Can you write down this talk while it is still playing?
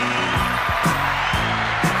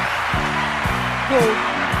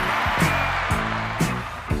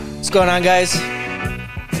What's going on, guys?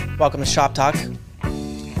 Welcome to Shop Talk.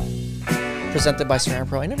 Presented by Ceramic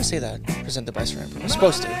Pro. I never say that. Presented by Ceramic Pro. I'm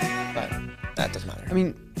supposed to, but that doesn't matter. I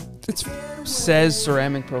mean, it says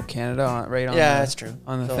Ceramic Pro Canada on that's true.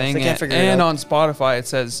 On the So thing, they can't figure it and out. on Spotify it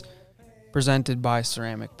says presented by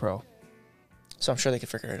Ceramic Pro. So I'm sure they can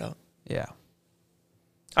figure it out. Yeah.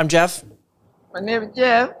 I'm Jeff. My name is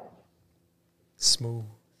Jeff. Smooth.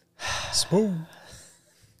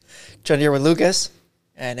 Joined here with Lucas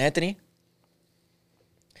and Anthony.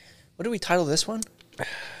 What do we title this one?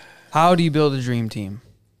 How do you build a dream team?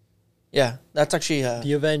 Yeah, that's actually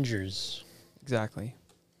The Avengers. Exactly.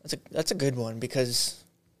 that's a good one because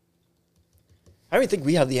I don't even think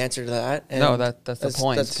we have the answer to that. And No, that's the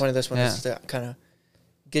point. That's the point of this one Yeah. is to kind of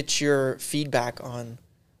get your feedback on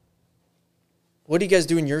what do you guys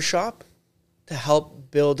do in your shop to help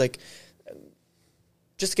build, like,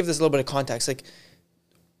 just to give this a little bit of context, like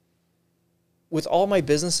with all my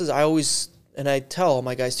businesses, I always, and I tell all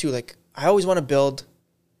my guys too, like I always want to build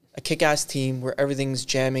a kick-ass team where everything's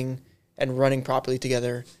jamming and running properly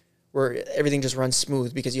together, where everything just runs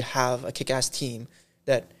smooth because you have a kick-ass team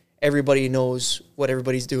that everybody knows what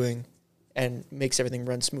everybody's doing and makes everything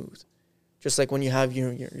run smooth. Just like when you have, you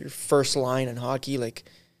know, your first line in hockey, like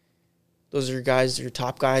those are your guys, your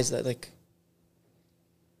top guys that like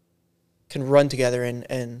can run together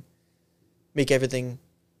and make everything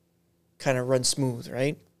kind of run smooth,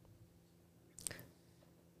 right?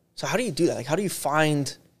 So how do you do that? Like, how do you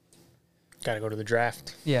find... Got to go to the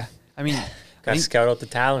draft. Yeah. I mean, Got to scout out the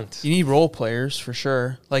talent. you need role players for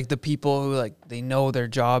sure. Like the people who like they know their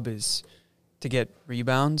job is to get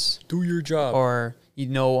rebounds, Do your job. or you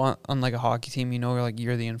know on like a hockey team, you know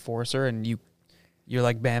you're the enforcer and you're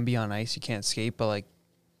like Bambi on ice. You can't skate, but like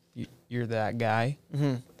you're that guy.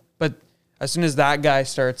 Mm-hmm. But as soon as that guy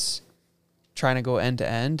starts trying to go end to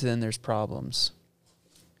end, then there's problems.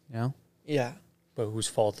 You know? Yeah. But whose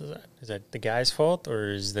fault is that? Is that the guy's fault,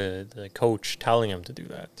 or is the coach telling him to do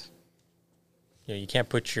that? You know, you can't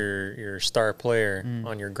put your star player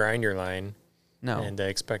on your grinder line No. and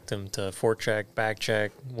expect him to forecheck, back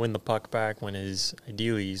check, win the puck back when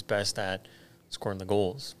ideally he's best at scoring the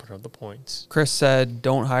goals, put up the points. Chris said,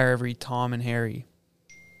 "Don't hire every Tom and Harry."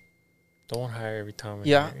 Don't hire every Tom and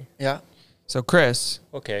Yeah. Harry. Yeah. So Chris,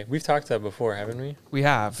 Okay, we've talked that before, haven't we? we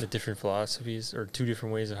have The different philosophies or two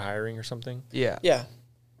different ways of hiring or something. yeah. Yeah.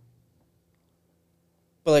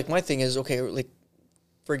 But like my thing is, okay, like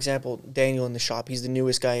for example, Daniel in the shop, he's the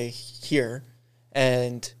newest guy here,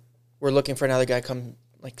 and we're looking for another guy come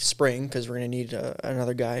like spring because we're gonna need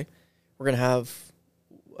another guy. We're gonna have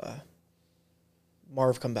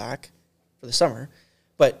Marv come back for the summer,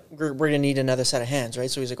 but we're gonna need another set of hands, right?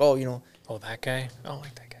 So he's like, oh, you know, Oh, that guy? I don't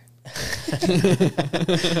like that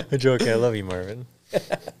guy. A joke. I love you, Marvin.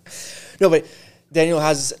 no, but Daniel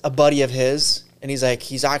has a buddy of his, and he's like,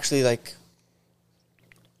 he's actually like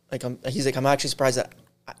he's like, I'm actually surprised that,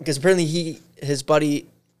 because apparently his buddy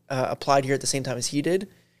applied here at the same time as he did,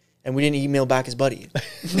 and we didn't email back his buddy.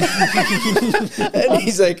 And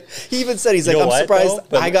he's like, he even said, he's You like, know I'm what, surprised though?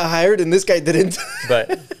 But- I got hired and this guy didn't.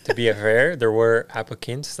 But to be fair, there were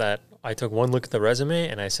applicants that I took one look at the resume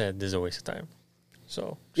and I said, this is a waste of time.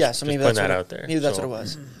 So Yeah, so just maybe putting that's that what out there. Maybe that's So- what it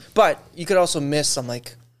was. But you could also miss some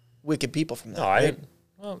like wicked people from that. No, right?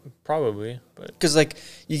 well, probably, but Because like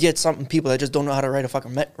you get some people that just don't know how to write a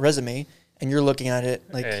fucking resume, and you're looking at it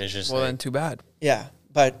like, and it's just Well, like, then too bad. yeah.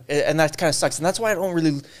 But and that kind of sucks, and that's why I don't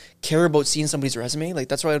really care about seeing somebody's resume. Like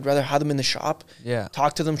that's why I'd rather have them in the shop, Yeah.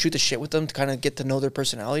 talk to them, shoot the shit with them to kind of get to know their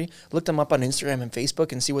personality. Look them up on Instagram and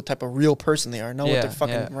Facebook and see what type of real person they are. Not what Yeah, they're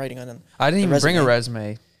fucking yeah. writing on them. I didn't The even bring a resume.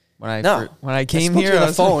 resume when I No. when I came spoke to here. you on I the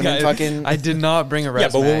was phone like, and fucking- I did not bring a yeah,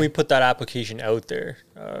 resume. but when we put that application out there,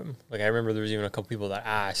 like I remember there was even a couple people that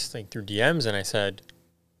asked like through DMs, and I said,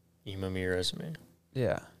 email me your resume.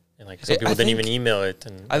 yeah. And like some I people didn't think- even email it.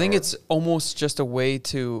 And I think or- it's almost just a way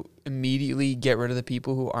to immediately get rid of the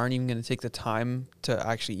people who aren't even going to take the time to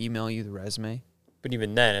actually email you the resume. But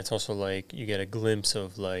even then, it's also like you get a glimpse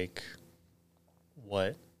of like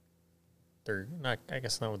what they're not, I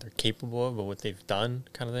guess not what they're capable of, but what they've done,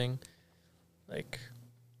 kind of thing. Like,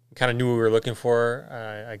 we kind of knew what we were looking for.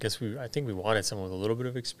 I think we wanted someone with a little bit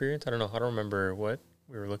of experience. I don't know. I don't remember what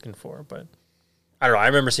we were looking for, but I don't know. I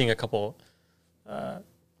remember seeing a couple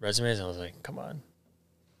resumes, and I was like, come on,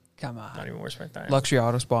 Come on. not even worth my time. Luxury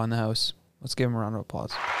Auto Spa in the house. Let's give him a round of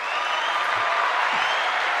applause.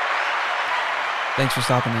 Thanks for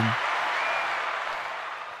stopping in.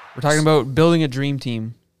 We're talking about building a dream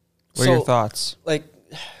team. What are your So- thoughts? Like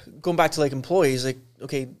going back to like employees, like,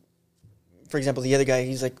 okay, for example, the other guy,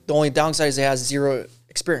 he's like, the only downside is he has zero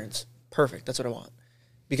experience. perfect. That's what I want.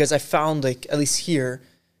 Because I found, like, at least here,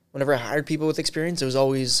 whenever I hired people with experience, it was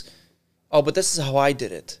always, oh, but this is how I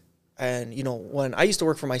did it. And, you know, when I used to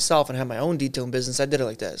work for myself and have my own detailing business, I did it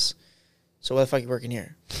like this. So why the fuck are you working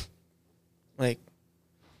here? Like,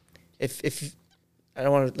 if I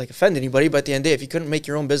don't want to, like, offend anybody, but at the end of the day, if you couldn't make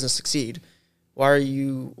your own business succeed, why are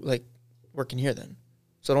you, like, working here then?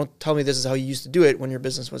 So don't tell me this is how you used to do it when your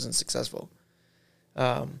business wasn't successful.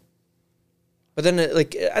 But then,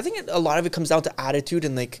 like, I think a lot of it comes down to attitude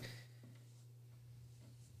and, like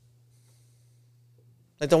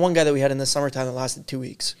the one guy that we had in the summertime that lasted 2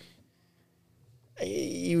 weeks.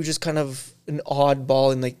 He was just kind of an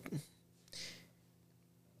oddball and, like,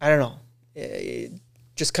 I don't know. It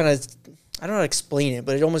just kind of, I don't know how to explain it,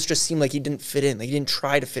 but it almost just seemed like he didn't fit in. Like, he didn't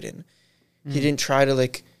try to fit in. He didn't try to,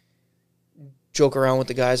 like, joke around with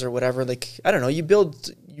the guys or whatever. Like, I don't know. You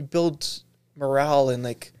build morale and,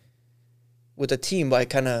 like, with a team by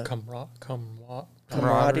kind of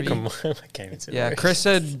camaraderie. I can't even say Yeah, the Chris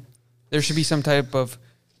said there should be some type of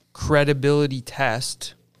credibility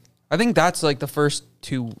test. I think that's like the first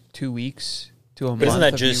two weeks to a But month isn't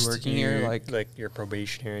that of just you working here, like your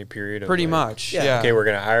probationary period? Of pretty like, much. yeah. Yeah. Okay, we're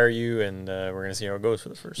gonna hire you, and we're gonna see how it goes for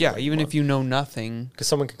the first. Yeah, like, even month. if you know nothing. Because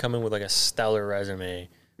someone could come in with like a stellar resume,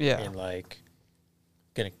 Yeah. and like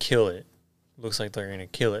gonna kill it. Looks like they're gonna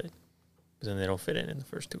kill it, but then they don't fit in the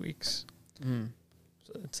first 2 weeks.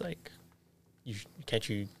 So it's like, can't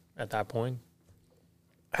you at that point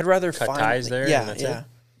I'd rather cut find ties there? Yeah, and that's yeah. it?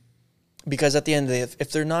 Because at the end of the day,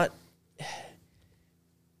 if they're not,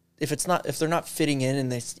 if they're not fitting in,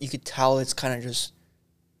 and you could tell it's kind of just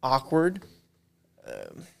awkward.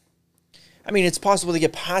 I mean, it's possible to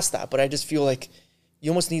get past that, but I just feel like you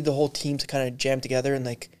almost need the whole team to kind of jam together and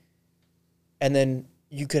then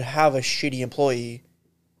you could have a shitty employee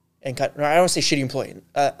and I don't want to say shitty employee,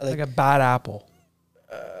 Like a bad apple.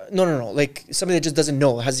 No. Like somebody that just doesn't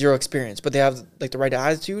know, has zero experience, but they have like the right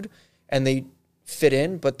attitude and they fit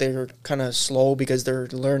in, but they're kind of slow because they're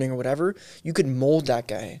learning or whatever. You could mold that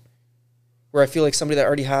guy. Where I feel like somebody that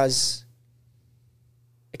already has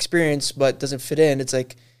experience but doesn't fit in, it's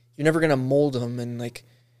like you're never gonna mold them and like.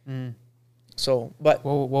 So, but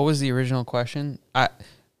What was the original question?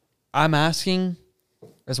 I'm asking,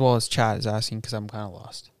 as well as Chad is asking, because I'm kind of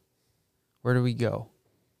lost. Where do we go?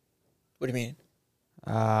 what do you mean?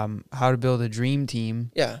 How to build a dream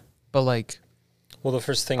team, Yeah, but like, Well, the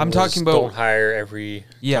first thing I'm was talking about- don't hire every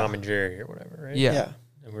Yeah. Tom and Jerry or whatever, right? yeah.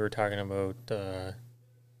 And we were talking about.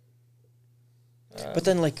 but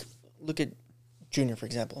then like look at Junior for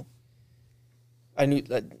example. I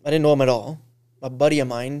didn't know him at all. A buddy of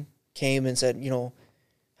mine came and said,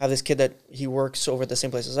 have this kid that he works over at the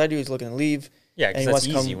same place as I do. He's looking to leave. Yeah, And because he that's wants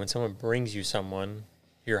to easy. come- When someone brings you someone,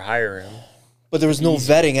 you're hiring. But there was no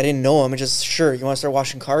Easy. vetting. I didn't know him. I just, sure, you want to start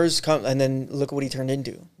washing cars? Come, and then look what he turned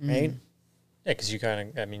into, right? Yeah, because you kind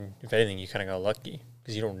of, I mean, if anything, you kind of got lucky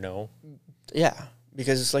because you don't know. Yeah,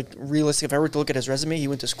 because it's like realistic. If I were to look at his resume, he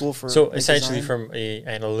went to school for. So like, essentially, design. from a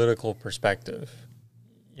analytical perspective,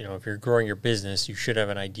 if you're growing your business, you should have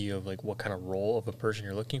an idea of like what kind of role of a person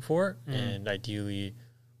you're looking for, and ideally,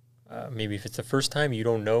 maybe if it's the first time, you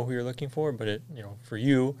don't know who you're looking for, but for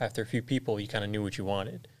you, after a few people, you kind of knew what you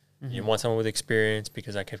wanted. You want someone with experience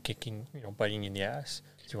because I kept kicking, biting you in the ass.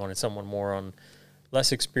 So you wanted someone more on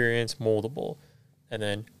less experience, moldable, and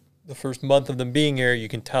then the first month of them being here, you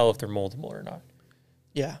can tell if they're moldable or not.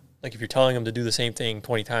 Yeah, Like if you're telling them to do the same thing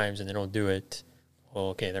 20 times and they don't do it, well,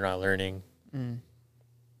 okay, they're not learning.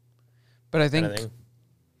 But I Kind think of thing.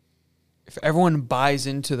 if everyone buys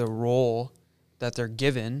into the role that they're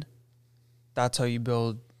given, that's how you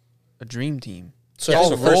build a dream team. so, Yeah, all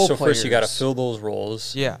so role first you got to players. fill those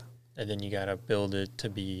roles, Yeah. and then you got to build it to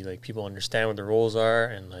be like people understand what the roles are,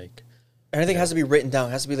 and like everything has to be written down.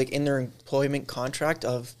 It has to be like in their employment contract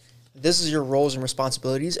of this is your roles and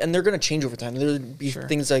responsibilities, and they're going to change over time. There'll be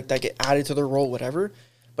things like that get added to their role, whatever.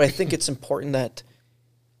 But I think it's important that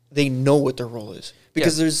they know what their role is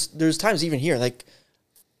because there's times even here like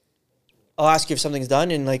I'll ask you if something's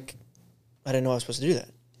done and like I didn't know I was supposed to do that,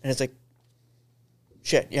 and it's like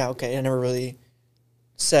shit. Yeah, okay. I never really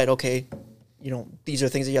said okay. These are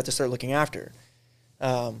things that you have to start looking after.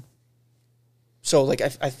 So like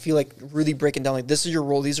I feel like really breaking down like this is your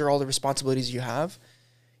role. These are all the responsibilities you have.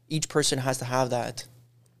 Each person has to have that,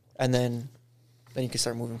 and then you can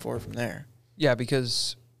start moving forward from there. Yeah,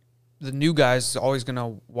 because the new guy's always going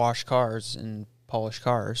to wash cars and polish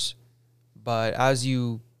cars. But as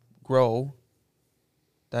you grow,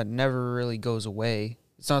 that never really goes away.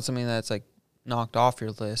 It's not something that's like knocked off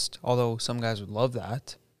your list, although some guys would love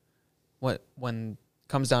that. When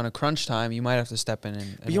comes down to crunch time, you might have to step in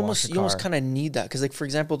and But you wash almost a car. kind of need that because, like, for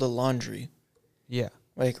example, the laundry. Yeah.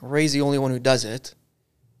 Like, Ray's the only one who does it,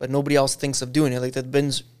 but nobody else thinks of doing it. Like, the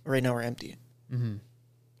bins right now are empty,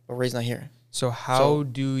 but Ray's not here. So how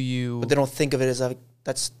do you? But they don't think of it as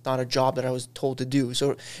that's not a job that I was told to do.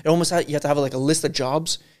 So it almost you have to have like a list of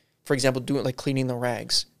jobs. For example, doing like cleaning the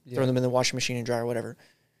rags, throwing them in the washing machine and dryer, or whatever.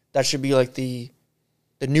 That should be like the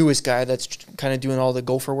newest guy that's kind of doing all the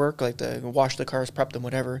gopher work, like the wash the cars, prep them,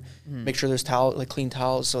 whatever. Make sure there's clean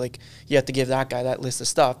towels. So like you have to give that guy that list of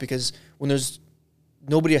stuff because when there's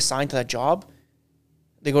nobody assigned to that job,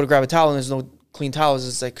 they go to grab a towel and there's no clean towels.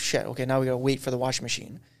 It's like shit. Okay, now we gotta wait for the washing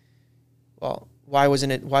machine. Well, why is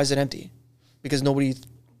it empty? Because nobody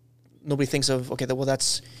thinks of, okay, well,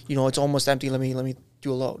 that's, it's almost empty. Let me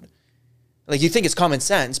do a load. Like, you think it's common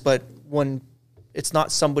sense, but when it's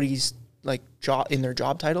not somebody's like job in their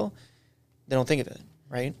job title, they don't think of it,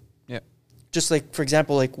 right? Yeah. Just like, for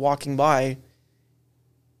example, like walking by,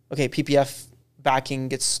 okay, PPF backing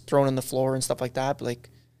gets thrown on the floor and stuff like that. But like,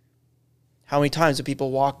 how many times do people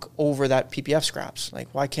walk over that PPF scraps? Like,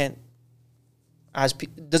 why can't,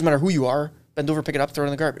 it doesn't matter who you are, bend over, pick it up, throw it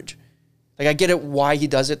in the garbage. Like, I get it why he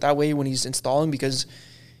does it that way when he's installing because,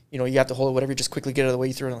 you have to hold it, whatever, just quickly get it out of the way,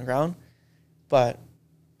 you throw it on the ground. But,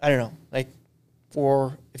 I don't know, like,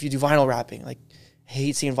 for, if you do vinyl wrapping, like, I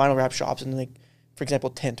hate seeing vinyl wrap shops and, like, for example,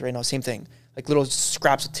 tint right now, same thing. Like, little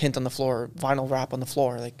scraps of tint on the floor, vinyl wrap on the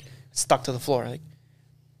floor, like, stuck to the floor, like,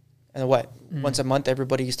 and what? Once a month,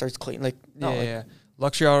 everybody starts cleaning, like, no. Yeah.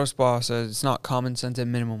 Luxury Auto Spa says it's not common sense at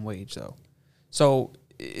minimum wage, though. So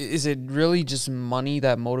is it really just money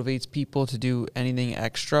that motivates people to do anything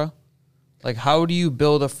extra? Like, how do you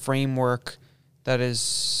build a framework that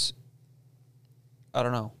is, I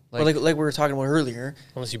don't know. Like we were talking about earlier.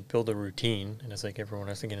 Unless you build a routine, and it's like everyone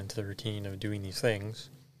has to get into the routine of doing these things.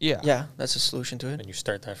 Yeah. Yeah, that's a solution to it. And you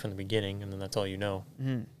start that from the beginning, and then that's all you know.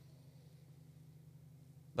 Mm-hmm.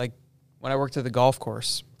 Like, when I worked at the golf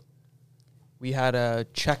course, we had a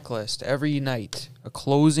checklist every night, a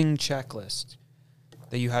closing checklist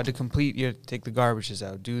that you had to complete. You had to take the garbages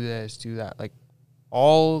out, do this, do that. Like,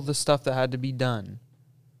 all the stuff that had to be done.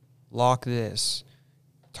 Lock this,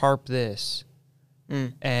 tarp this.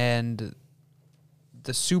 And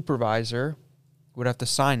the supervisor would have to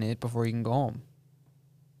sign it before you can go home.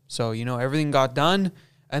 So, everything got done.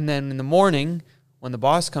 And then in the morning, when the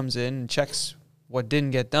boss comes in and checks what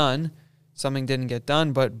didn't get done, something didn't get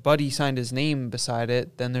done, but Buddy signed his name beside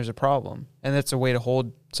it, then there's a problem. And that's a way to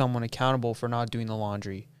hold someone accountable for not doing the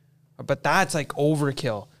laundry. But that's like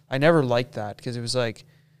overkill. I never liked that because it was like,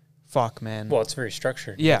 fuck, man. Well, it's very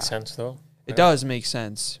structured. Yeah. Makes sense, though. It does make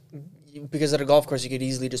sense. Because at a golf course, you could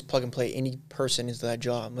easily just plug and play any person into that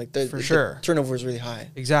job. Like, the turnover is really high.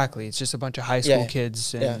 Exactly. It's just a bunch of high school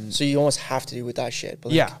kids. And So you almost have to do with that shit.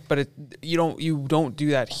 But but you don't do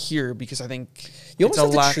that here because I think you it's almost a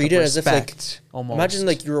have to lack treat of it as if, like, respect, almost. Imagine,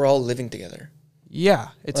 like, you're all living together. Yeah.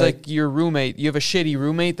 It's like your roommate. You have a shitty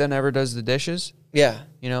roommate that never does the dishes. Yeah.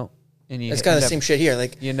 And you it's kind of the same shit here.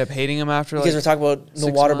 Like, you end up hating him after, you guys were talking about no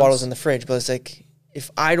water bottles in the fridge, but it's like,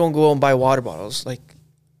 if I don't go out and buy water bottles, like,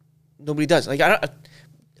 nobody does. Like,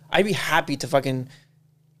 I'd be happy to fucking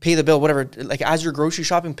pay the bill, whatever. Like, as you're grocery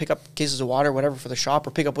shopping, pick up cases of water, whatever, for the shop,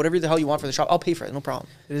 or pick up whatever the hell you want for the shop. I'll pay for it, no problem.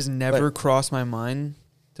 It has never crossed my mind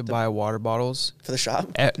to buy water bottles. For the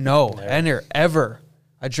shop? No, ever.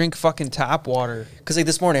 I drink fucking tap water. Because, like,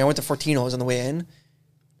 this morning, I went to Fortino's on the way in.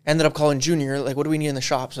 Ended up calling Junior, like, what do we need in the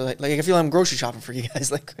shop? So, like I feel I'm grocery shopping for you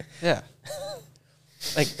guys. Like, yeah.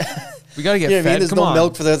 Like, we got to get you know what fed. I mean? There's Come no on.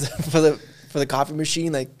 milk for the coffee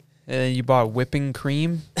machine. Like, And then you bought whipping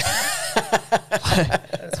cream.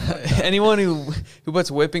 Anyone who puts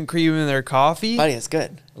whipping cream in their coffee, buddy, it's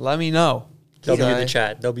good. let me know. W in the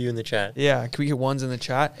chat. W in the chat. Yeah, can we get ones in the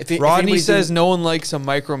chat? If Rodney anybody says no one likes a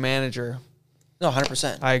micromanager. No,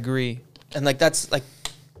 100%. I agree. And, like, that's, like,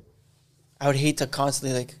 I would hate to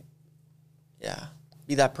constantly, like,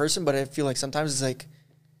 be that person, but I feel like sometimes it's like,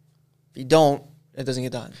 if you don't, it doesn't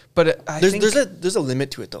get done. But there's a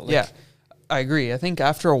limit to it, though. Like, yeah, I agree. I think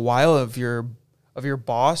after a while of your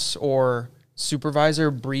boss or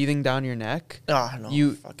supervisor breathing down your neck, no,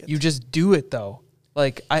 you fuck it. you just do it though.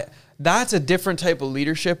 Like, that's a different type of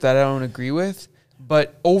leadership that I don't agree with.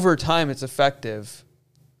 But over time, it's effective.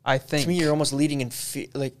 I think. To me, you're almost leading in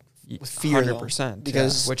with fear, 100%,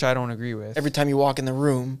 because which I don't agree with. every time you walk in the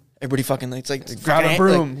room, everybody fucking, it's like grab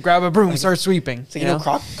a broom, start sweeping. It's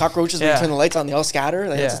like, cockroaches when you turn the lights on, they all scatter.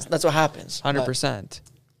 Like, Yeah. that's what happens. 100%.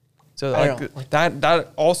 So I like don't know.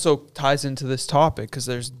 that also ties into this topic because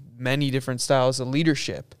there's many different styles of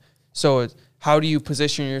leadership. So how do you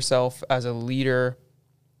position yourself as a leader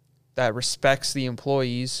that respects the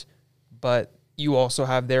employees, but you also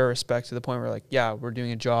have their respect to the point where like, yeah, we're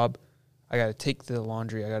doing a job. I got to take the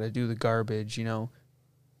laundry. I got to do the garbage, you know,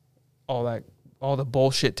 all the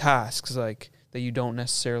bullshit tasks like that you don't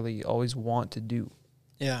necessarily always want to do.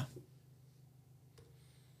 Yeah.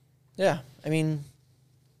 Yeah. I mean,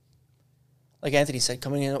 like Anthony said,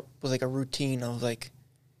 coming in with like a routine of like,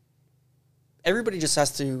 everybody just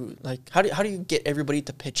has to like, how do you get everybody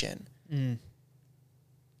to pitch in?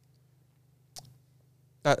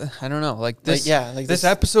 I don't know. Like this, like this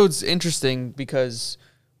episode's interesting because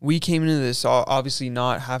we came into this obviously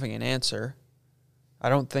not having an answer. I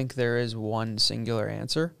don't think there is one singular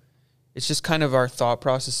answer. It's just kind of our thought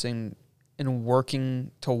processing and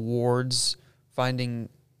working towards finding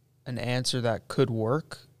an answer that could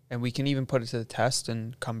work, and we can even put it to the test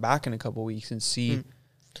and come back in a couple of weeks and see,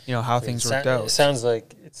 you know, how things worked out. It sounds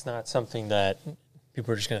like it's not something that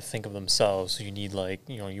people are just going to think of themselves. So you need like,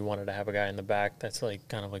 you know, you wanted to have a guy in the back that's like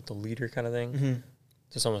kind of like the leader kind of thing. Mm-hmm. So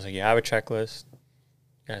it's almost like you have a checklist.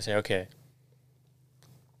 You got to say, okay,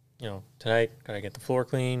 you know, tonight, got to get the floor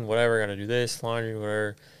clean, whatever, got to do this, laundry,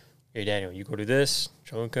 whatever. Hey, Daniel, you go do this.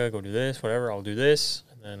 Jonka, go do this, whatever. I'll do this.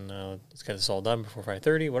 And then let's get this all done before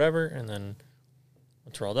 5:30, whatever. And then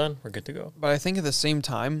once we're all done, we're good to go. But I think at the same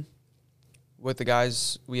time, with the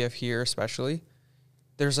guys we have here especially,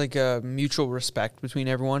 there's like a mutual respect between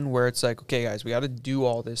everyone where it's like, okay, guys, we got to do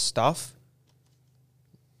all this stuff.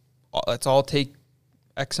 Let's all take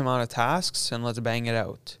X amount of tasks and let's bang it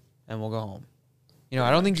out and we'll go home. You know,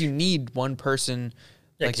 I don't think you need one person.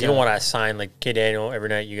 Yeah, like you don't want to assign like, okay, Daniel, every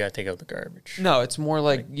night you got to take out the garbage. No, it's more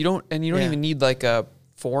like you don't even need like a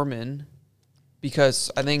foreman,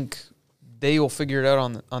 because I think they will figure it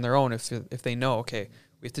out on their own if they know, okay,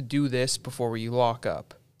 we have to do this before we lock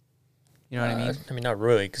up. You know what I mean? I mean, not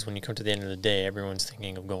really, because when you come to the end of the day, everyone's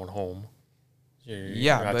thinking of going home.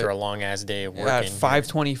 Yeah, after a long ass day of working. At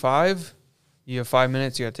 5:25, you have 5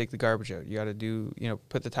 minutes. You got to take the garbage out. You got to do, you know,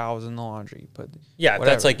 put the towels in the laundry. Yeah, whatever.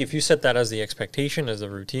 that's like if you set that as the expectation, as the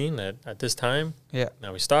routine, that at this time, yeah.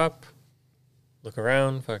 Now we stop, look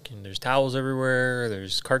around, fucking, there's towels everywhere,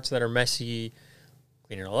 there's carts that are messy,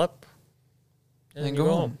 clean it all up, And then go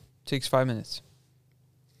home. Takes 5 minutes.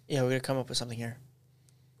 Yeah, we're gonna come up with something here.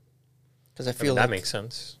 Because I I feel mean, like that makes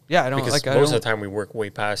sense. Yeah, I don't Because like. most of the time we work way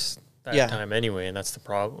past that Yeah. time anyway, and that's the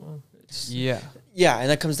problem. Yeah. Yeah, and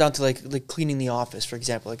that comes down to like cleaning the office, for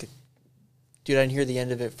example. Like, dude, I didn't hear the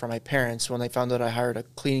end of it from my parents when they found out I hired a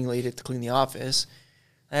cleaning lady to clean the office.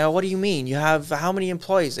 What do you mean? You have how many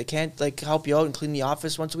employees? They can't like help you out and clean the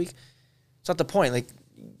office once a week? It's not the point. Like,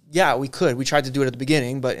 yeah, we could. We tried to do it at the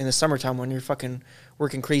beginning, but in the summertime when you're fucking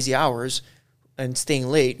working crazy hours and staying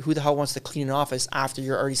late, who the hell wants to clean an office after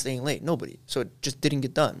you're already staying late? Nobody. So it just didn't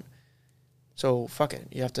get done. So fuck it.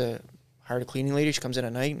 You have to hire a cleaning lady. She comes in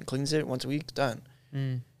at night and cleans it once a week. Done.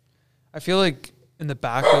 I feel like in the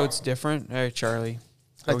back though it's different. Hey, Charlie.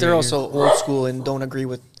 Like they're also old school and don't agree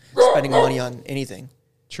with spending money on anything.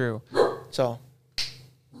 True. So,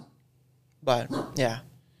 but yeah,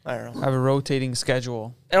 I don't know. Have a rotating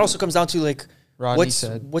schedule. It also comes down to like, Rodney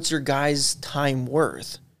said. what's your guys' time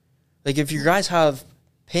worth? Like if your guys have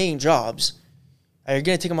paying jobs, are you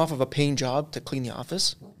gonna take them off of a paying job to clean the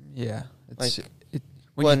office? Yeah. It's,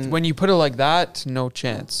 Like, when you put it like that, no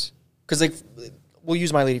chance. Because like, we'll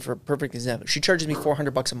use my lady for a perfect example. She charges me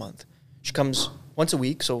 $400 a month. She comes once a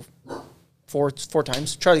week, so four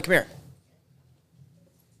times. Charlie, come here.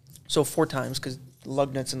 So 4 times, because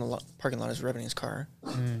Lugnut's in the parking lot is revving his car.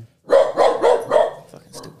 Fucking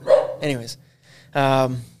stupid. Anyways, the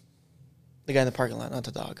guy in the parking lot, not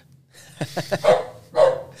the dog.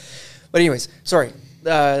 But anyways, sorry.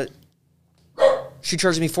 She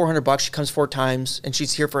charges me $400. She comes 4 times, and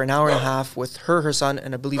she's here for an hour and a half with her son,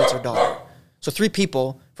 and I believe it's her daughter. So 3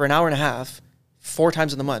 people for an hour and a half, 4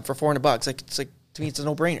 times in the month for $400. Like it's like, to me, it's a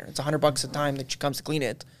no-brainer. It's $100 a time that she comes to clean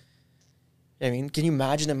it. I mean, can you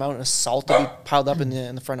imagine the amount of salt to be piled up in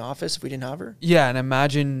the front office if we didn't have her? Yeah, and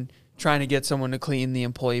imagine trying to get someone to clean the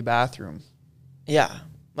employee bathroom. Yeah.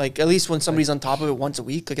 Like, at least when somebody's on top of it once a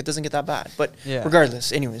week, like, it doesn't get that bad. But Yeah.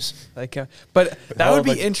 regardless, anyways. Like, but that how would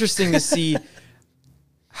be about- interesting to see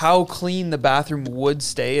how clean the bathroom would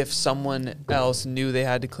stay if someone else knew they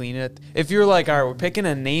had to clean it. If you're like, all right, we're picking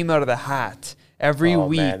a name out of the hat every Oh,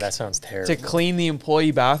 week man, that sounds terrible. to clean the employee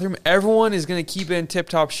bathroom, everyone is going to keep it in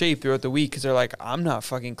tip-top shape throughout the week because they're like, I'm not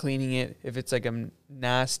fucking cleaning it if it's like a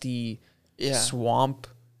nasty swamp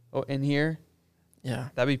in here. Yeah.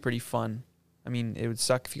 That'd be pretty fun. I mean, it would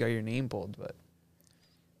suck if you got your name pulled, but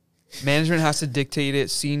management has to dictate it.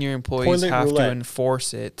 Senior employees Toilet have to roulette.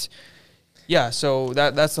 enforce it. Yeah, so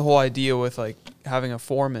that's the whole idea with like having a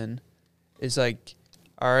foreman is like,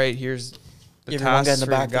 all right, here's the You have one guy in tasks the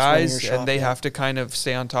for back the that's running your guys, shop, and they yeah. have to kind of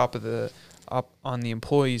stay on top of on the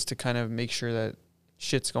employees to kind of make sure that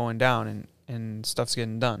shit's going down and stuff's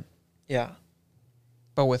getting done. Yeah.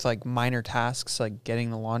 But with like minor tasks like getting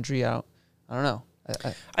the laundry out, I don't know.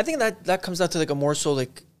 I think that comes down to like a more so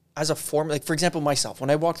like as a form, like for example, myself, when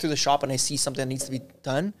I walk through the shop and I see something that needs to be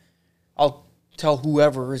done, I'll tell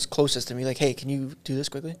whoever is closest to me, like, hey, can you do this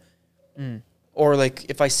quickly? Or like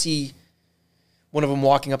if I see one of them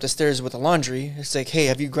walking up the stairs with the laundry, it's like,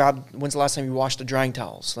 hey, when's the last time you washed the drying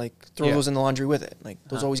towels? Like throw Yeah. those in the laundry with it. Like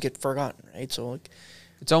those always get forgotten, right? So like,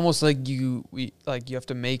 It's almost like you have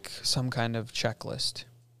to make some kind of checklist.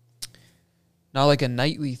 Not like a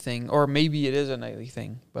nightly thing, or maybe it is a nightly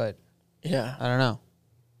thing, but yeah. I don't know.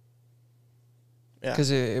 Yeah. Because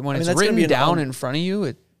when I mean, it's that's gonna written be an down in front of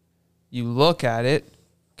you, you look at it.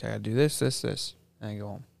 Okay, I gotta do this, and I go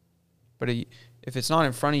home. But if it's not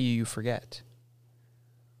in front of you, you forget.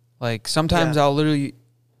 Like sometimes Yeah. I'll literally,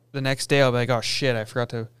 the next day I'll be like, oh shit, I forgot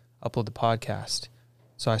to upload the podcast.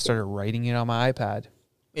 So I started writing it on my iPad.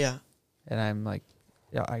 Yeah. And I'm like,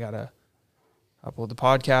 yeah, I gotta upload the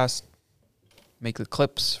podcast, make the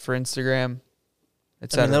clips for Instagram, I mean,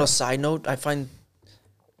 etc. little side note, I find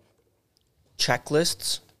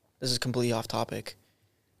checklists, this is completely off topic,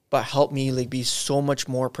 but help me like be so much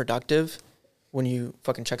more productive when you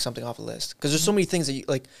fucking check something off a list. Because there's so many things that you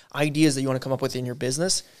like, ideas that you want to come up with in your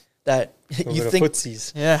business that you think.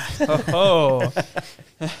 Footsies. Yeah. Oh.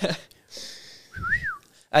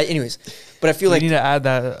 Anyways, but I feel We like need to add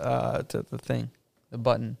that to the thing, the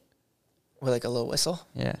button. with like a little whistle.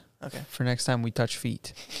 Yeah. Okay. For next time we touch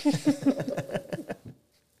feet.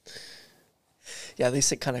 Yeah, they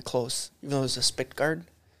sit kind of close, even though there's a spit guard.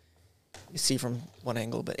 You see from one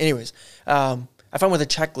angle, but anyways, I find with a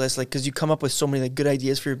checklist, like, because you come up with so many like good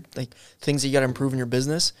ideas for your, like things that you got to improve in your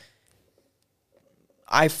business.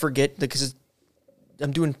 I forget because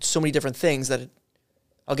I'm doing so many different things that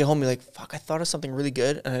I'll get home and be like, "Fuck, I thought of something really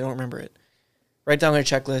good and I don't remember it." Write down a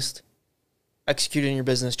checklist, execute it in your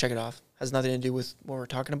business, check it off. Has nothing to do with what we're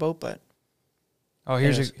talking about, but Oh,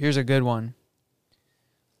 Anyways. here's a good one.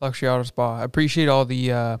 Luxury Auto Spa. I appreciate all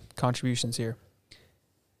the contributions here.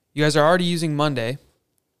 You guys are already using Monday.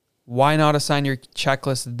 Why not assign your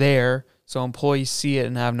checklist there so employees see it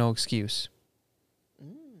and have no excuse?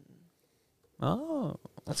 Oh.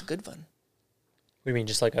 that's a good one. What do you mean,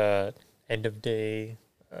 just like a end of day?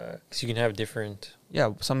 Because you can have different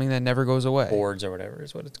Yeah, something that never goes away. boards or whatever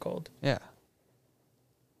is what it's called. Yeah.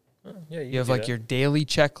 Yeah, You have like your daily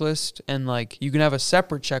checklist, and like you can have a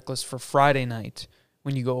separate checklist for Friday night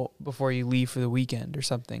when you go before you leave for the weekend or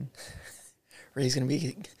something. Ray's gonna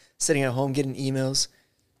be sitting at home getting emails,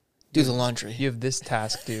 do the laundry, You have this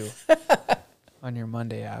task due on your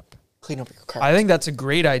Monday app. clean up your car. I think that's a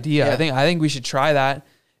great idea. Yeah. I think we should try that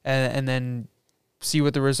and then see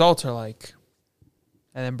what the results are like,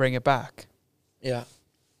 and then bring it back Yeah,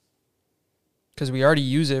 because we already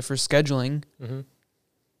use it for scheduling. Mm-hmm.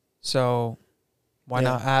 So why Yeah.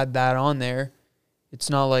 not add that on there? It's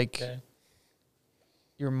not like Okay.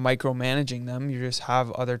 you're micromanaging them. You just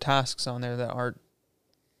have other tasks on there that aren't,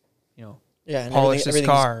 yeah. And polish this everything's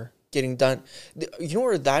car. getting done. You know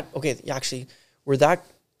where that? Okay, actually, where that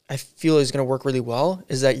I feel is gonna work really well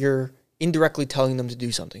is that you're indirectly telling them to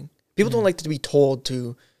do something. People don't like to be told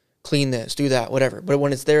to clean this, do that, whatever. But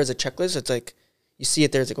when it's there as a checklist, it's like you see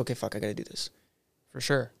it there. It's like, okay, fuck, I gotta do this. For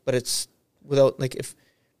sure. But it's without like if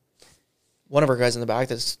one of our guys in the back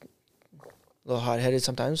that's a little hot headed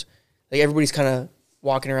sometimes, like everybody's kind of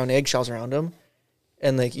walking around eggshells around him,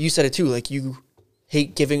 and like you said it too, like you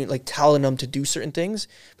hate giving like telling them to do certain things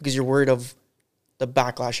because you're worried of the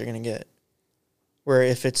backlash you're gonna get. Where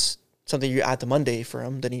if it's something you add to Monday for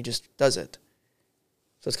him, then he just does it.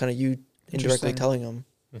 So it's kind of you indirectly Interesting. telling him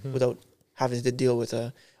Mm-hmm. without having to deal with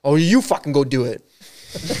oh, you fucking go do it.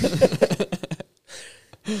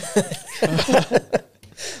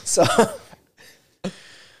 So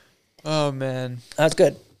Oh man. that's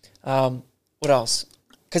good. What else?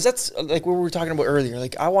 Because that's like what we were talking about earlier.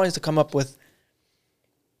 Like I wanted to come up with,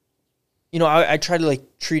 I try to like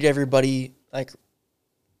treat everybody like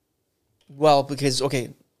well because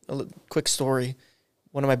okay, quick story.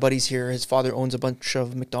 One of my buddies here, his father owns a bunch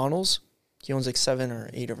of McDonald's. He owns like 7 or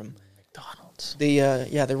 8 of them. McDonald's. They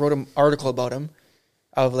wrote an article about him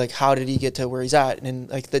of like how did he get to where he's at, and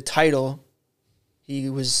like the title, he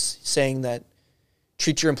was saying that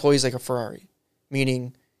treat your employees like a Ferrari,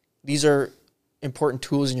 meaning these are important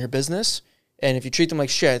tools in your business, and if you treat them like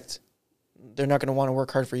shit, they're not going to want to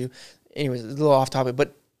work hard for you. Anyways, a little off topic,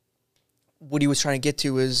 but what he was trying to get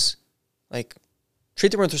to is like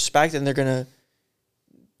treat them with respect, and they're going to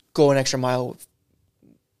go an extra mile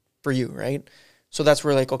for you, right? So that's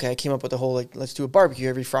where like, okay, I came up with the whole like, let's do a barbecue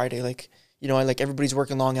every Friday. Like, you know, I like everybody's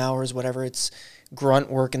working long hours, whatever. It's grunt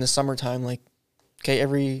work in the summertime. Like, okay,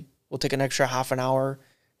 we'll take an extra half an hour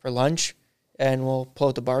for lunch and we'll pull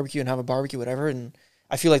out the barbecue and have a barbecue, whatever. And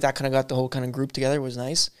I feel like that kind of got the whole kind of group together. It was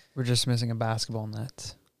nice. We're just missing a basketball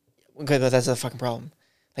net. Okay, but that's a fucking problem.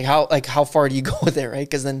 Like how far do you go with it, right?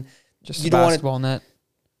 Because then Just you a don't want to. basketball net.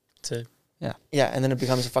 That's it. Yeah, and then it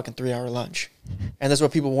becomes a fucking 3-hour lunch. And that's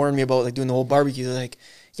what people warned me about, like doing the whole barbecue. They're like,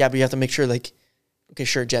 yeah, but you have to make sure, like, okay,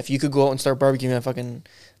 sure, Jeff, you could go out and start barbecuing at fucking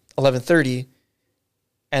 11:30,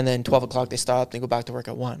 and then 12 o'clock they stop, they go back to work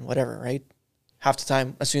at 1, whatever, right? Half the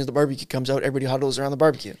time, as soon as the barbecue comes out, everybody huddles around the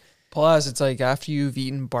barbecue. Plus, it's like after you've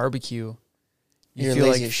eaten barbecue, you You're feel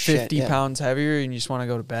lazy like as shit, 50 yeah. pounds heavier and you just want to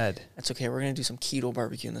go to bed. That's okay. We're going to do some keto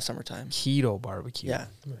barbecue in the summertime. Keto barbecue. Yeah,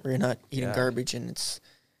 where you're not eating Yeah. garbage and it's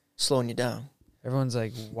slowing you down. Everyone's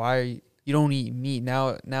like, why are you don't eat meat?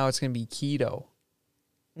 Now it's going to be keto.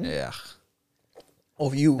 Mm. Yeah.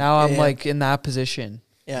 Oh, you. Now I'm yeah. like in that position.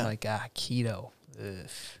 Yeah. I'm like, keto. Ugh.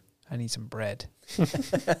 I need some bread.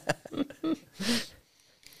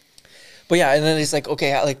 But yeah, and then it's like,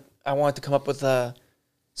 okay, I wanted to come up with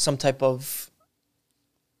some type of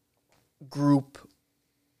group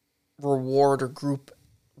reward or group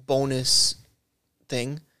bonus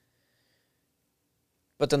thing.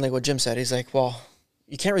 But then like what Jim said, he's like, well,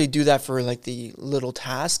 you can't really do that for like the little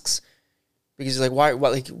tasks because he's like, why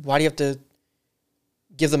do you have to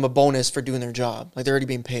give them a bonus for doing their job? Like they're already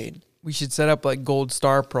being paid. We should set up like gold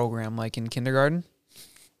star program like in kindergarten.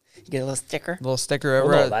 You get a little sticker. Little sticker. Well,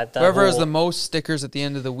 Whoever, no, that whoever has whole- the most stickers at the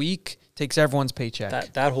end of the week takes everyone's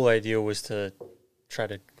paycheck. That whole idea was to try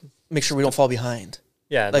to Make sure we don't fall behind.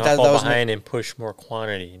 like Like not that fall was behind and push more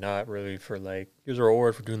quantity, not really for like here's a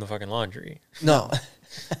reward for doing the fucking laundry. No.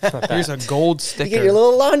 It's not Here's that. a gold You sticker. get your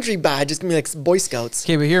little laundry badge. It's going to be like Boy Scouts.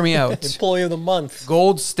 Okay, but hear me out. Employee of the month.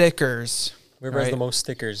 Gold stickers. Whoever has Right. the most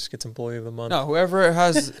stickers gets employee of the month. No, whoever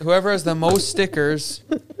has the most stickers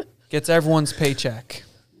gets everyone's paycheck.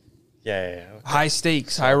 Yeah. High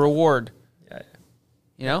stakes, high reward. Yeah.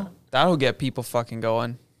 You know? That'll get people fucking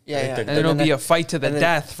going. Yeah, Like yeah. the- And it'll be a fight to the and then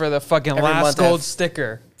death for the fucking every last month gold have-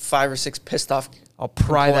 sticker. 5 or 6 pissed off. I'll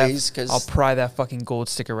pry employees, that. 'cause- I'll pry that fucking gold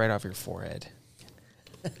sticker right off your forehead.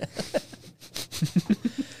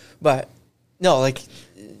 But no, like,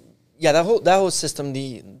 yeah, that whole system,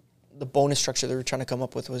 the bonus structure they were trying to come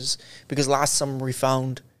up with was because last summer we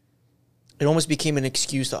found it almost became an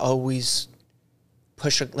excuse to always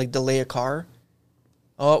delay a car.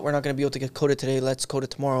 Oh, we're not going to be able to get coded today. Let's code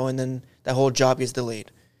it tomorrow, and then that whole job gets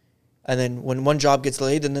delayed. And then when one job gets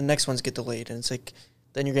delayed, then the next ones get delayed, and it's like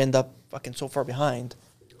then you're gonna end up fucking so far behind.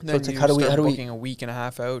 So it's like how do we booking a week and a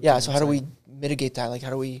half out? Yeah, and so how it's do like- we mitigate that? Like, how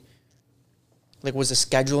do we, like, was the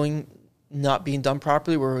scheduling not being done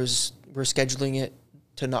properly, where we're scheduling it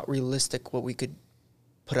to not realistic what we could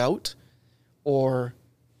put out? Or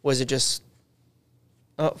was it just,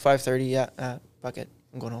 5:30, yeah, fuck it,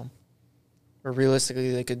 I'm going home? Or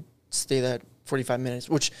realistically, they could stay that 45 minutes,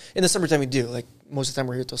 which in the summertime we do. Like, most of the time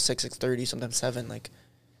we're here till 6:30, sometimes 7, like.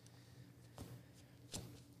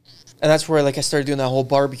 And that's where, like, I started doing that whole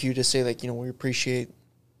barbecue to say, like, you know, we appreciate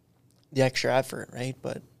the extra effort, right?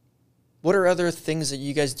 But what are other things that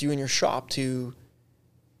you guys do in your shop to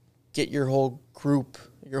get your whole group,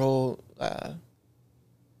 your whole,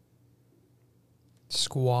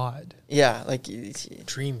 squad. yeah, like,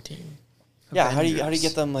 Dream team. yeah, how do you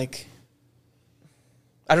get them, like,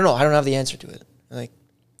 I don't know. I don't have the answer to it. Like,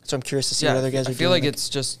 so I'm curious to see what other guys are I doing. feel like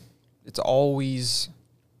it's always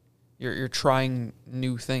you're trying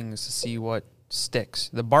new things to see what sticks.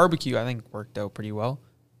 The barbecue I think worked out pretty well.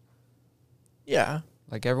 yeah,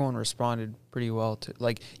 Like everyone responded pretty well to,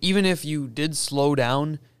 like, even if you did slow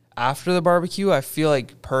down after the barbecue, I feel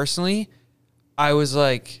like personally I was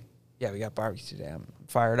like, yeah, we got barbecue today. I'm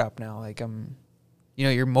fired up now. Like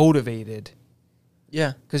you're motivated.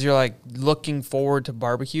 yeah. Because you're like looking forward to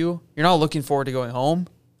barbecue. You're not looking forward to going home.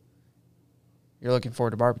 You're looking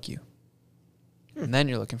forward to barbecue. And then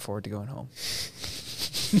you're looking forward to going home.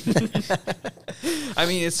 I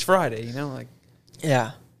mean, it's Friday, you know, like.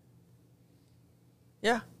 Yeah.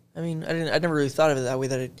 Yeah. I mean, I never really thought of it that way,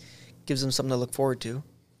 that it gives them something to look forward to.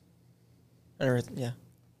 Yeah.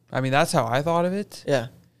 I mean, that's how I thought of it. Yeah.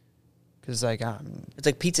 Because, like, It's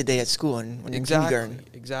like pizza day at school and when you're in kindergarten.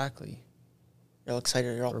 Exactly. You're all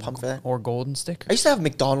excited. You're all pumped for that. Or golden stickers. I used to have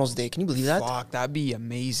McDonald's day. Can you believe that? Fuck, that'd be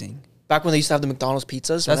amazing. Back when they used to have the McDonald's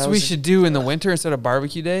pizzas. when That's I what we was- should do in the winter instead of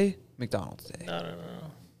barbecue day. McDonald's day. No.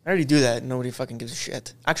 I already do that. Nobody fucking gives a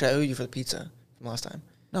shit. Actually, I owe you for the pizza from last time.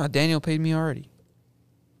 No, Daniel paid me already.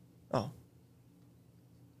 Oh.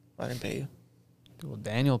 Well, I didn't pay you. Well,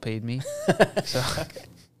 Daniel paid me, so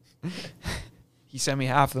he sent me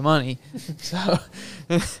half the money. So,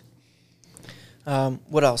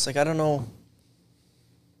 what else? Like, I don't know.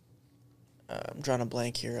 I'm drawing a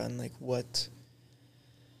blank here on like what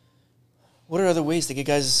are other ways to get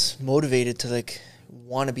guys motivated to like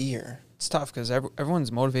want to be here? it's tough because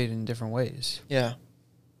everyone's motivated in different ways. Yeah,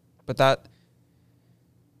 But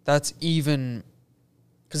that's even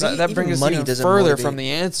because that brings us money even doesn't further motivate. from the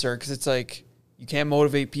answer, because it's like you can't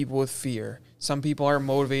motivate people with fear. Some people aren't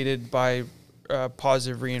motivated by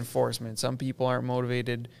positive reinforcement. Some people aren't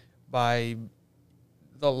motivated by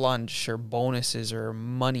the lunch or bonuses or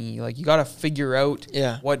money. Like, you got to figure out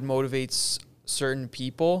Yeah. what motivates certain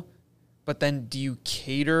people. But then, do you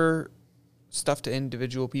cater stuff to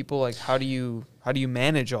individual people? Like, how do you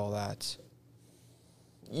manage all that?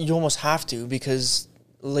 You almost have to, because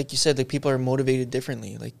like you said, like people are motivated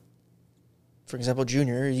differently. Like, for example,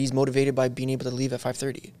 Junior, he's motivated by being able to leave at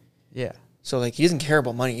 5:30. Yeah. So like he doesn't care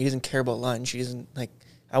about money, he doesn't care about lunch, he doesn't like.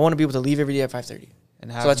 I want to be able to leave every day at 5:30.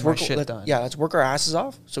 And have So let's my work shit done. Yeah, let's work our asses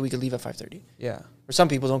off so we can leave at 5:30. Yeah. Or some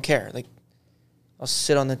people don't care. Like, I'll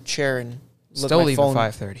sit on the chair and look Still at my leave phone.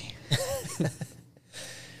 at 5:30.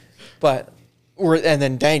 But and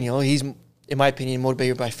then Daniel, he's in my opinion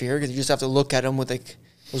motivated by fear, because you just have to look at him with like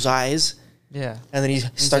those eyes, Yeah. and then he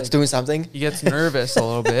starts like- doing something. He gets nervous a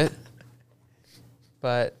little bit.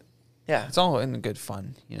 But Yeah, it's all in good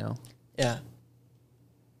fun, you know. yeah.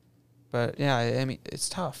 But yeah, I mean, it's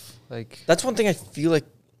tough. Like, That's one thing I feel like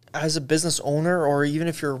as a business owner, or even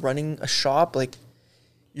if you're running a shop, like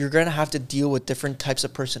you're gonna have to deal with different types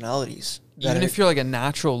of personalities. even if you're like a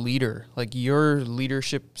natural leader, like your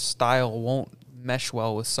leadership style won't mesh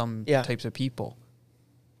well with some Yeah. types of people.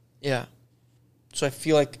 Yeah. So I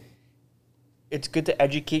feel like it's good to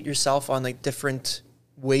educate yourself on like different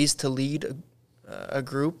ways to lead a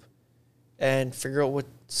group, and figure out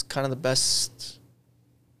what's kind of the best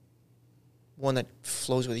one that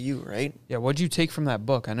flows with you, right? Yeah, what'd you take from that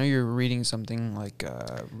book? I know you're reading something like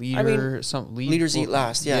leader, Leaders Eat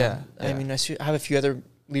Last. Yeah. I yeah. mean, I have a few other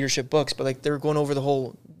leadership books, but like they were going over the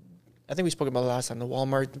whole. I think we spoke about it last time, the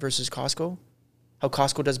Walmart versus Costco, how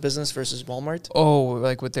Costco does business versus Walmart. Oh,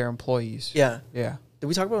 like with their employees. Yeah. Yeah. Did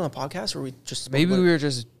we talk about it on the podcast, or we just spoke Maybe about we it? were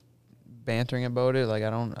just bantering about it. Like,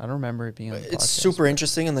 I don't remember it being on the podcast. It's super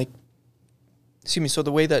interesting, and like, excuse me. So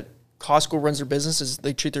the way that Costco runs their business is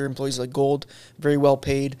they treat their employees like gold, very well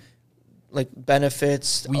paid, like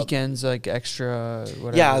benefits, Weekends, like extra,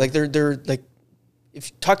 whatever. yeah, like they're like, if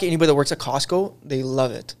you talk to anybody that works at Costco, they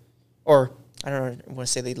love it, or I don't want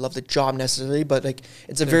to say they love the job necessarily, but like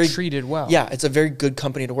it's a They're very treated well. yeah, it's a very good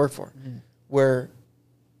company to work for, where,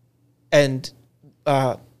 and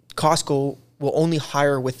Costco will only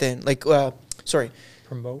hire within, like,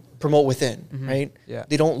 promote within, right? Yeah.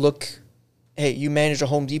 They don't look, hey, you manage a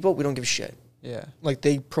Home Depot, we don't give a shit. Yeah. Like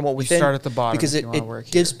they promote You within. start at the bottom because if it, you wanna work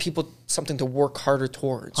it gives here. people something to work harder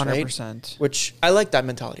towards, right? 100%. Which I like that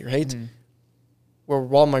mentality, right? Mhm. Where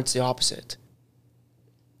Walmart's the opposite.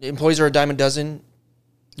 The employees are a dime a dozen.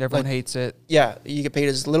 Everyone Like- hates it. Yeah, you get paid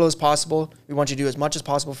as little as possible. We want you to do as much as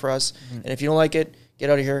possible for us. And if you don't like it,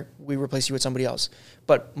 get out of here. We replace you with somebody else.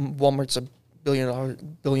 But Walmart's a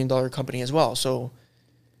billion dollar company as well. So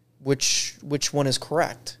which one is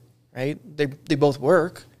correct, right? They both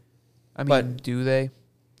work. I mean, But- do they?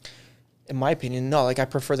 In my opinion, no. Like I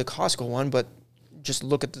prefer the Costco one, but just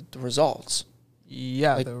look at the results.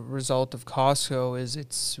 Yeah, Like- the result of Costco is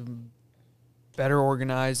it's better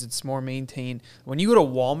organized. It's more maintained. When you go to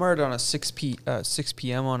Walmart on a 6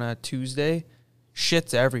 p.m. on a Tuesday,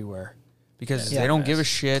 shit's everywhere because Yeah. they don't give a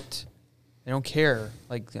shit. They don't care.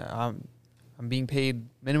 Like, I'm being paid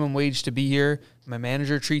minimum wage to be here. My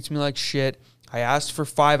manager treats me like shit. I asked for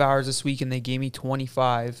 5 hours this week and they gave me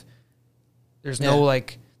 25. There's Yeah.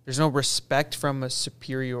 there's no respect from a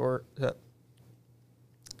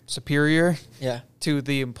superior Yeah. to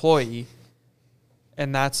the employee,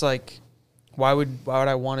 and that's like, why would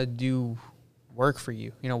I want to do work for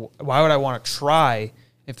you? You know, why would I want to try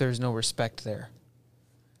if there's no respect there?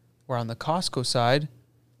 Where on the Costco side,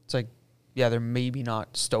 it's like, yeah, they're maybe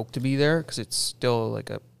not stoked to be there because it's still like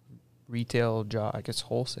a retail job. I guess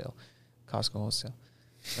wholesale, Costco wholesale.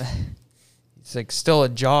 It's like still a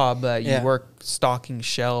job that you Yeah. work stocking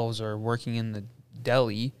shelves or working in the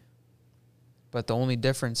deli. But the only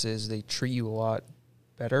difference is they treat you a lot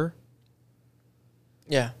better.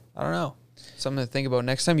 Yeah. I don't know. Something to think about.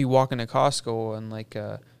 Next time you walk into Costco on like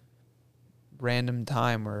a random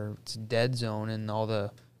time where it's dead zone and all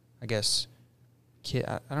the, I guess,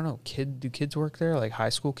 I don't know, do kids work there? Like high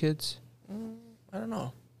school kids? I don't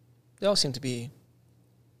know. They all seem to be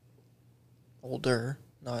older,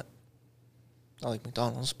 not not like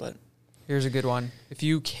McDonald's, but Here's a good one. If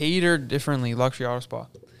you cater differently, Luxury Auto Spa,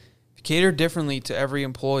 if you cater differently to every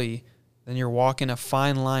employee, then you're walking a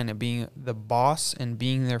fine line of being the boss and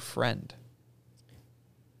being their friend.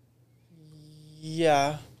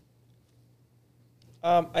 yeah.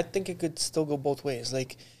 I think it could still go both ways.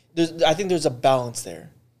 Like, I think there's a balance there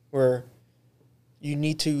where you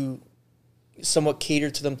need to somewhat cater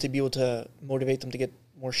to them to be able to motivate them to get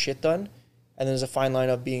more shit done. And there's a fine line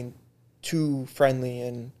of being too friendly,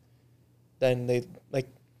 and then they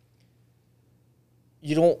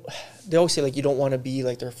always say like you don't want to be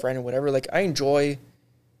like their friend or whatever. Like, I enjoy,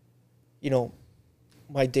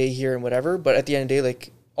 my day here and whatever, but at the end of the day,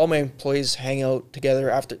 like, all my employees hang out together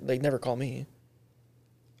after, like, never call me.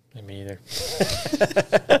 Me either.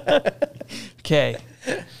 Okay.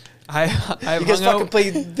 I You guys fucking play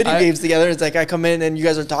video games together. It's like I come in and you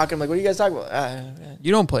guys are talking. I'm like, what are you guys talking about?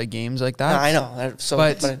 You don't play games like that. I know.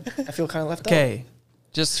 But I feel kind of left out. Okay.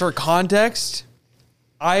 Just for context,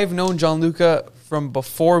 I've known Gianluca from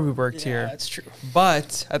before we worked here. That's true.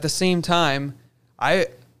 But at the same time,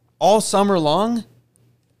 all summer long,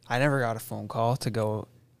 I never got a phone call to go,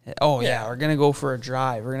 oh, yeah, we're going to go for a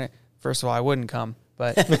drive. First of all, I wouldn't come.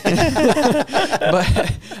 But, but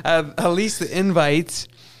at least the invite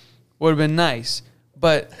would have been nice.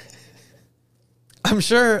 But I'm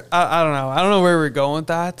sure, I don't know. I don't know where we're going with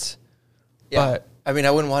that. Yeah. But I mean,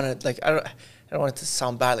 I wouldn't want to, like, I don't want it to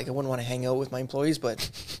sound bad. Like, I wouldn't want to hang out with my employees, but.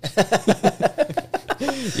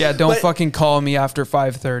 yeah, don't fucking call me after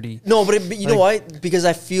 5:30. No, but you know what? Because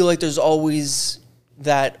I feel like there's always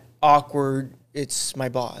that awkward, it's my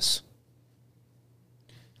boss.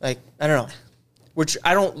 Like, I don't know. Which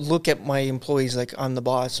I don't look at my employees like I'm the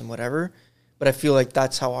boss and whatever, but I feel like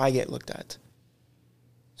that's how I get looked at.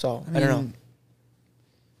 So I don't know.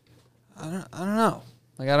 I don't know.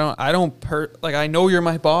 Like I know you're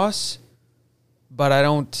my boss, but I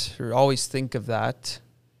don't always think of that.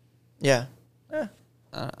 Yeah.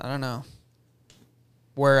 I don't know.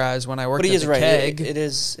 Whereas when I worked But he at is the right. keg, It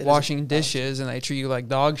is washing dishes, and they treat you like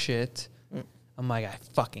dog shit, I'm like, I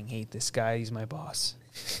fucking hate this guy. He's my boss.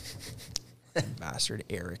 Bastard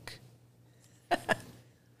Eric.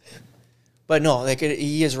 But no, like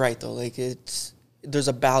he is right though. Like there's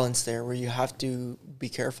a balance there where you have to be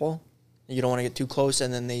careful. You don't want to get too close,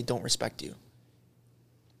 and then they don't respect you.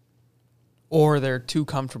 Or they're too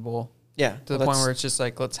comfortable. Yeah, To the point where it's just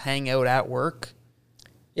like, let's hang out at work.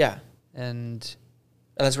 Yeah, And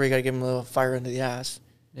that's where you got to give them a little fire into the ass.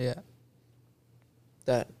 yeah.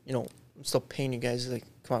 That I'm still paying you guys. Like,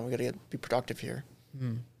 come on, we got to be productive here.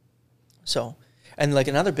 Mm. So, and like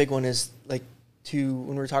another big one is like when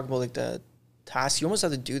we were talking about like the tasks, you almost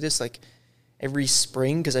have to do this like every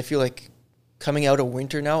spring, because I feel like coming out of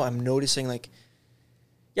winter now, I'm noticing like,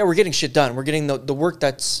 yeah, we're getting shit done. We're getting the work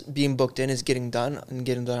that's being booked in is getting done and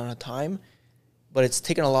getting done on a time, but it's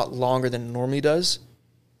taking a lot longer than it normally does.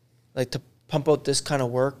 Like to pump out this kind of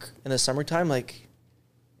work in the summertime, like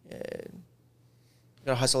you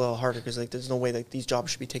gotta hustle a little harder, because like there's no way like these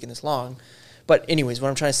jobs should be taking this long. But anyways, what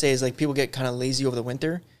I'm trying to say is like people get kind of lazy over the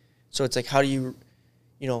winter. So it's like, how do you,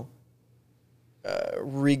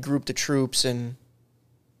 regroup the troops and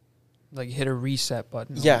Like hit a reset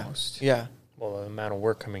button almost. Yeah. Well, the amount of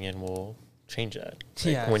work coming in will change that.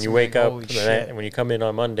 Yeah, When it's you like, wake up, holy shit. and when you come in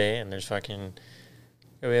on Monday and there's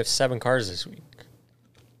we have 7 cars this week.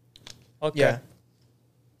 Okay. Yeah.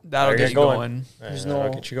 That'll get you going. There's That'll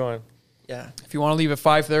no- get you going. Yeah. If you want to leave at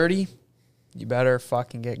 5:30, you better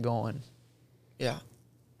fucking get going. Yeah.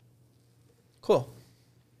 Cool.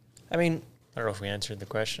 I mean, I don't know if we answered the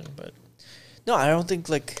question, but no, I don't think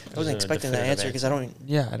like I There's wasn't a expecting that definitive answer, because I don't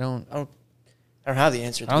Yeah, I don't have the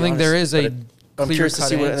answer. I don't think there is a I'm curious to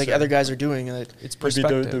see what like answer. other guys are doing. And It's maybe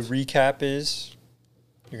perspective. the recap is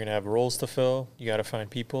you're going to have roles to fill. You got to find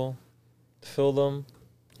people to fill them,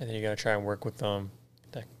 and then you got to try and work with them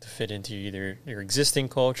to fit into either your existing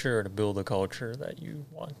culture or to build a culture that you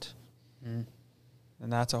want. Mm.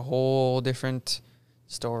 And that's a whole different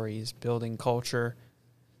story, is building culture.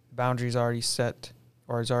 Boundaries already set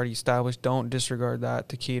or is already established. Don't disregard that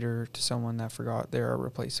to cater to someone that forgot they're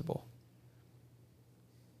replaceable.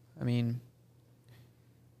 I mean,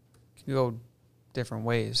 you can go different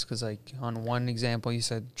ways, because like on one example you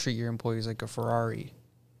said treat your employees like a Ferrari.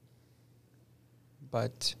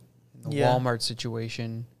 But in the Yeah. Walmart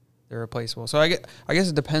situation, they're replaceable. So I guess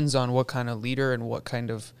it depends on what kind of leader and what kind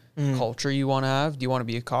of culture you want to have. Do you want to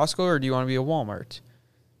be a Costco or do you want to be a Walmart?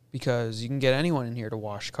 Because you can get anyone in here to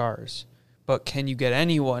wash cars, but can you get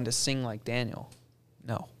anyone to sing like Daniel?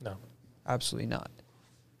 No, absolutely not.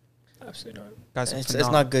 Absolutely not. Guys, It's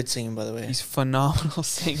not good singing, by the way. He's a phenomenal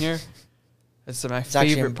singer. It's my It's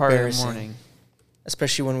actually favorite part of the embarrassing. morning.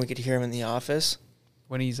 especially when we could hear him in the office.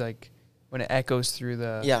 When he's like, when it echoes through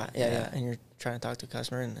the. Yeah. And you're trying to talk to a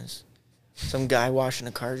customer, and there's some guy washing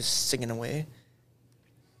a car just singing away.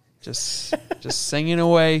 Just singing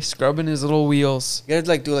away, scrubbing his little wheels. You gotta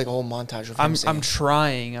like do like a whole montage of him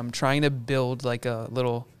singing. I'm trying to build like a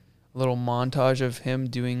little montage of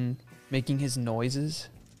him making his noises.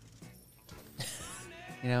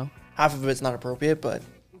 You know? Half of it's not appropriate, but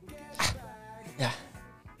yeah.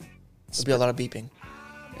 There'll be a lot of beeping.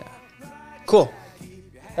 Yeah. Cool.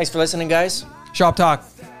 Thanks for listening, guys. Shop Talk,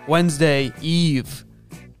 Wednesday Eve,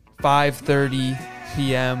 5:30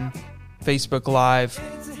 p.m. Facebook Live.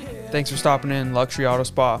 Thanks for stopping in, Luxury Auto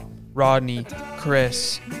Spa, Rodney,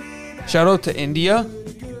 Chris. Shout out to India,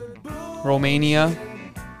 Romania.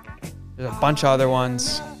 There's a bunch of other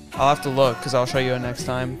ones. I'll have to look because I'll show you next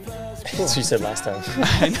time. That's what you said last time.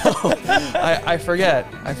 I know. I forget.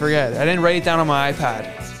 I didn't write it down on my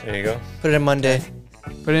iPad. There you go. Put it in Monday.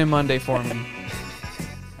 Put it in Monday for me.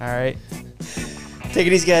 All right. Take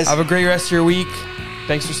it easy, guys. Have a great rest of your week.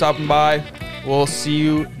 Thanks for stopping by. We'll see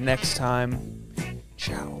you next time.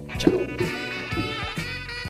 Ciao. Ciao.